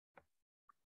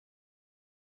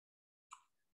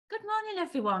Good morning,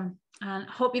 everyone, and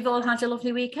hope you've all had a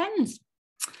lovely weekend.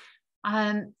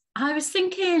 I was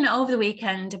thinking over the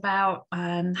weekend about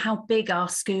how big our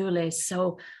school is.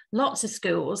 So lots of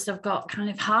schools have got kind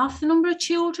of half the number of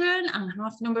children and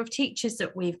half the number of teachers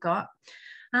that we've got.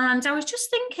 And I was just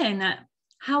thinking that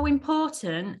how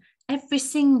important every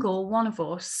single one of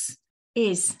us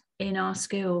is in our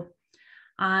school.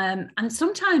 And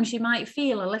sometimes you might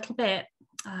feel a little bit,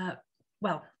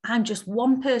 well, I'm just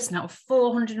one person out of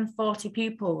 440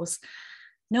 pupils.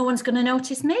 No one's going to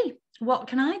notice me. What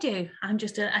can I do? I'm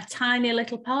just a tiny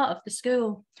little part of the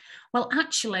school. Well,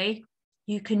 actually,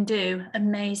 you can do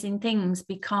amazing things,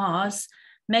 because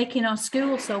making our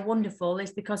school so wonderful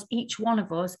is because each one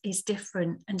of us is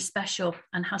different and special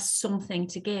and has something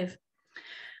to give.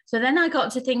 So then I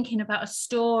got to thinking about a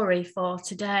story for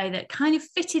today that kind of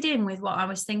fitted in with what I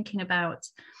was thinking about.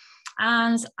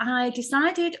 And I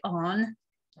decided on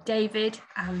David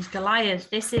and Goliath.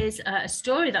 This is a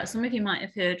story that some of you might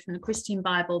have heard from the Christian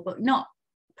Bible, but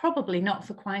probably not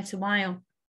for quite a while.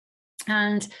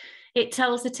 And it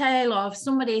tells the tale of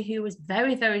somebody who was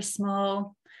very, very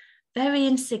small, very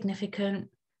insignificant.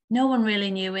 No one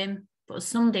really knew him, but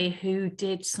somebody who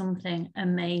did something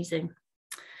amazing.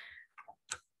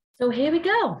 So here we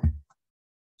go.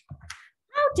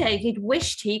 How David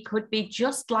wished he could be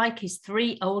just like his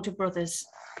three older brothers.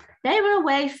 They were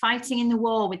away fighting in the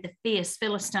war with the fierce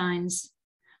Philistines.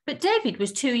 But David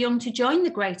was too young to join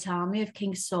the great army of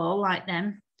King Saul like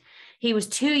them. He was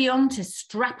too young to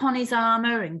strap on his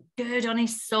armour and gird on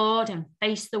his sword and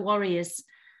face the warriors.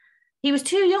 He was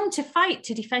too young to fight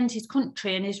to defend his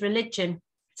country and his religion,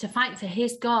 to fight for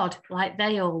his God like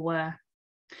they all were.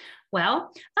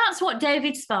 Well, that's what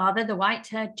David's father, the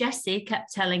white-haired Jesse,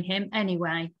 kept telling him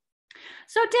anyway.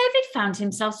 So David found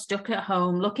himself stuck at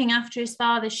home, looking after his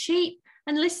father's sheep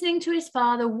and listening to his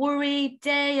father worry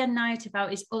day and night about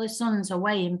his other sons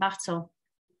away in battle.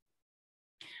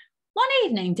 One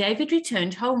evening, David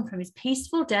returned home from his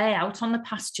peaceful day out on the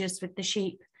pastures with the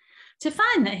sheep to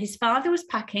find that his father was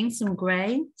packing some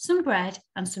grain, some bread,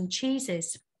 and some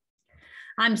cheeses.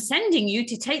 "I'm sending you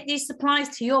to take these supplies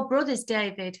to your brothers,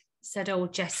 David," said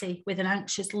old Jesse with an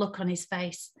anxious look on his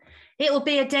face. "It will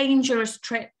be a dangerous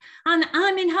trip, and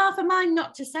I'm in half a mind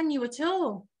not to send you at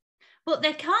all. But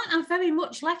they can't have very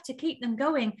much left to keep them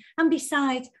going, and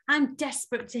besides, I'm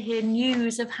desperate to hear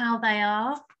news of how they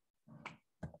are."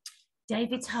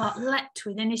 David's heart leapt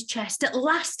within his chest. At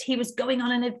last he was going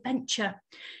on an adventure.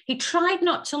 He tried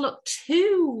not to look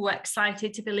too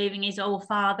excited to be leaving his old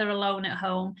father alone at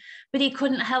home, but he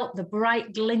couldn't help the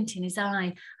bright glint in his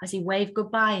eye as he waved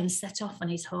goodbye and set off on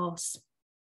his horse.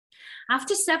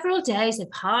 After several days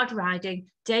of hard riding,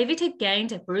 David had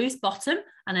gained a bruised bottom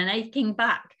and an aching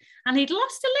back, and he'd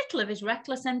lost a little of his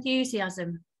reckless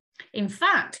enthusiasm. In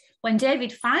fact, when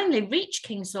David finally reached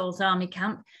King Saul's army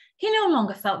camp, he no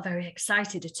longer felt very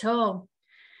excited at all.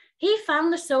 He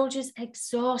found the soldiers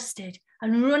exhausted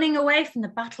and running away from the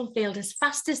battlefield as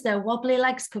fast as their wobbly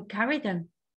legs could carry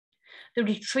them. The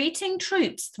retreating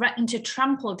troops threatened to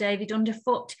trample David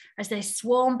underfoot as they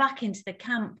swarmed back into the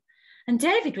camp. And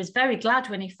David was very glad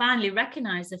when he finally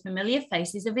recognised the familiar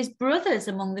faces of his brothers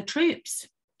among the troops.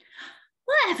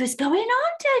 "Whatever's going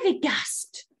on?" David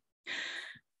gasped.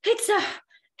 It's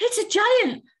a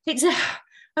giant. It's a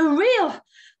real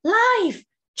live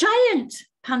giant,"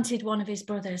 panted one of his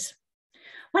brothers.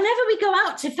 "Whenever we go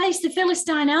out to face the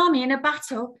Philistine army in a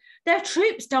battle, their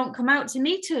troops don't come out to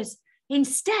meet us.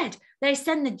 Instead, they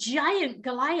send the giant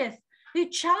Goliath, who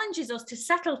challenges us to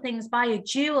settle things by a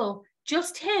duel,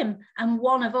 just him and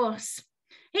one of us.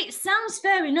 It sounds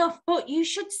fair enough, but you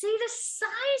should see the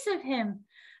size of him.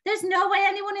 There's no way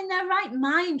anyone in their right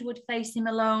mind would face him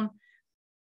alone.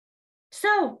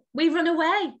 So we run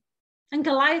away, and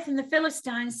Goliath and the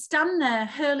Philistines stand there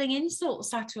hurling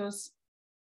insults at us."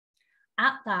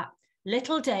 At that,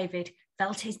 little David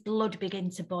felt his blood begin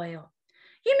to boil.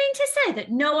 "You mean to say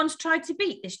that no one's tried to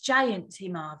beat this giant?" he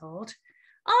marvelled.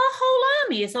 "Our whole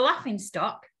army is a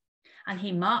laughingstock." And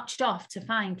he marched off to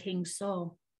find King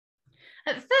Saul.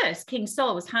 At first, King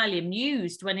Saul was highly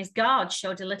amused when his guards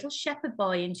showed a little shepherd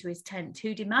boy into his tent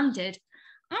who demanded,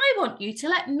 "I want you to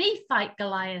let me fight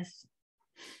Goliath.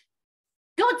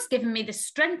 God's given me the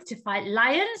strength to fight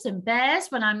lions and bears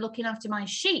when I'm looking after my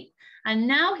sheep, and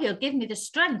now he'll give me the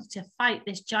strength to fight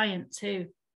this giant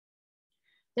too."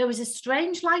 There was a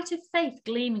strange light of faith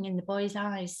gleaming in the boy's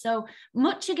eyes, so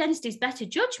much against his better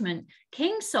judgment,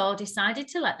 King Saul decided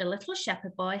to let the little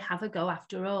shepherd boy have a go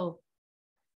after all.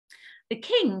 The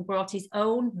king brought his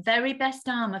own very best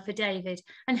armour for David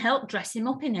and helped dress him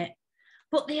up in it.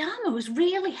 But the armour was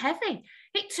really heavy.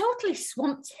 It totally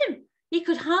swamped him. He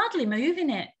could hardly move in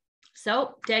it.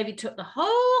 So David took the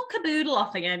whole caboodle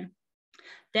off again.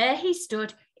 There he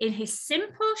stood in his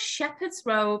simple shepherd's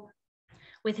robe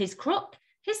with his crook,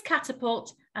 his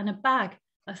catapult, and a bag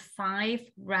of 5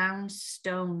 round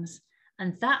stones.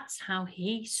 And that's how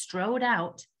he strode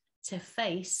out to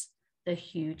face the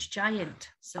huge giant.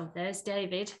 So there's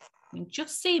David. You can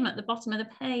just see him at the bottom of the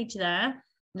page there.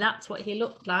 That's what he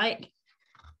looked like,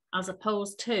 as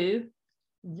opposed to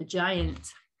the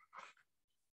giant.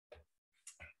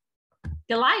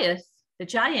 Goliath, the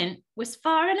giant, was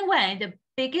far and away the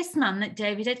biggest man that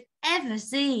David had ever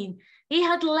seen. He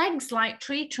had legs like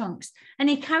tree trunks, and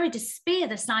he carried a spear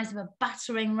the size of a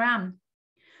battering ram.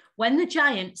 When the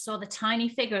giant saw the tiny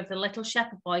figure of the little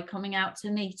shepherd boy coming out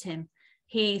to meet him,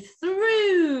 he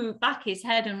threw back his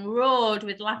head and roared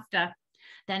with laughter.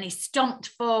 Then he stomped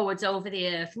forwards over the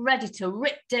earth, ready to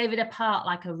rip David apart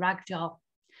like a rag doll.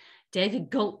 David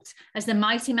gulped as the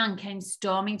mighty man came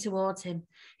storming towards him.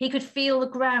 He could feel the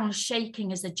ground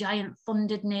shaking as the giant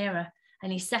thundered nearer, and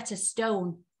he set a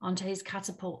stone onto his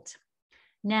catapult.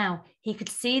 Now he could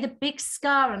see the big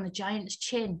scar on the giant's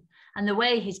chin and the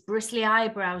way his bristly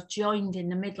eyebrows joined in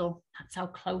the middle. That's how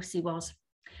close he was.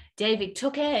 David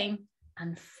took aim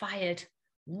and fired.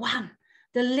 Wham!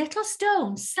 The little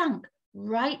stone sank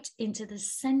right into the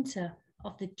center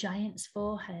of the giant's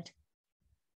forehead.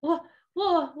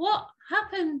 What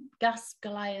happened? Gasped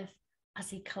Goliath as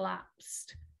he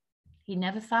collapsed. He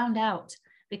never found out,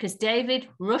 because David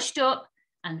rushed up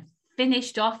and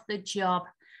finished off the job,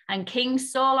 and King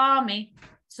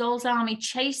Saul's army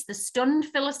chased the stunned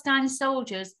Philistine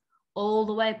soldiers all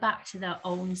the way back to their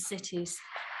own cities.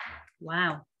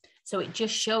 Wow. So it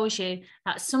just shows you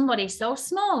that somebody so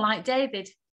small like David,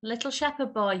 little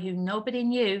shepherd boy who nobody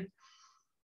knew,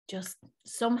 just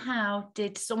somehow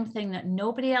did something that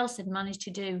nobody else had managed to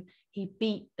do. He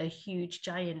beat the huge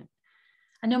giant.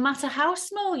 And no matter how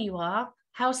small you are,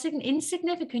 how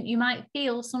insignificant you might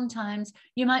feel sometimes,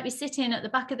 you might be sitting at the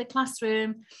back of the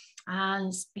classroom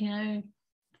and,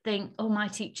 think, oh, my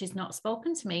teacher's not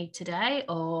spoken to me today,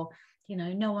 or,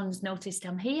 no one's noticed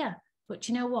I'm here. But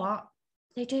you know what?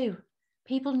 They do.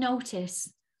 People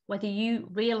notice whether you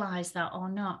realize that or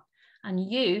not.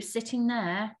 And you sitting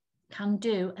there can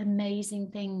do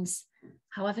amazing things.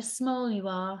 However small you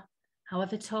are,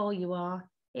 however tall you are,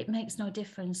 it makes no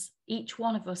difference. Each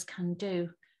one of us can do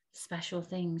special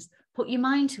things. Put your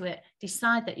mind to it.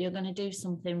 Decide that you're going to do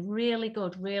something really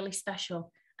good, really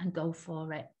special, and go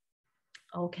for it.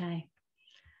 Okay.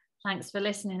 Thanks for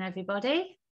listening,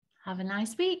 everybody. Have a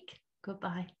nice week.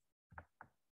 Goodbye.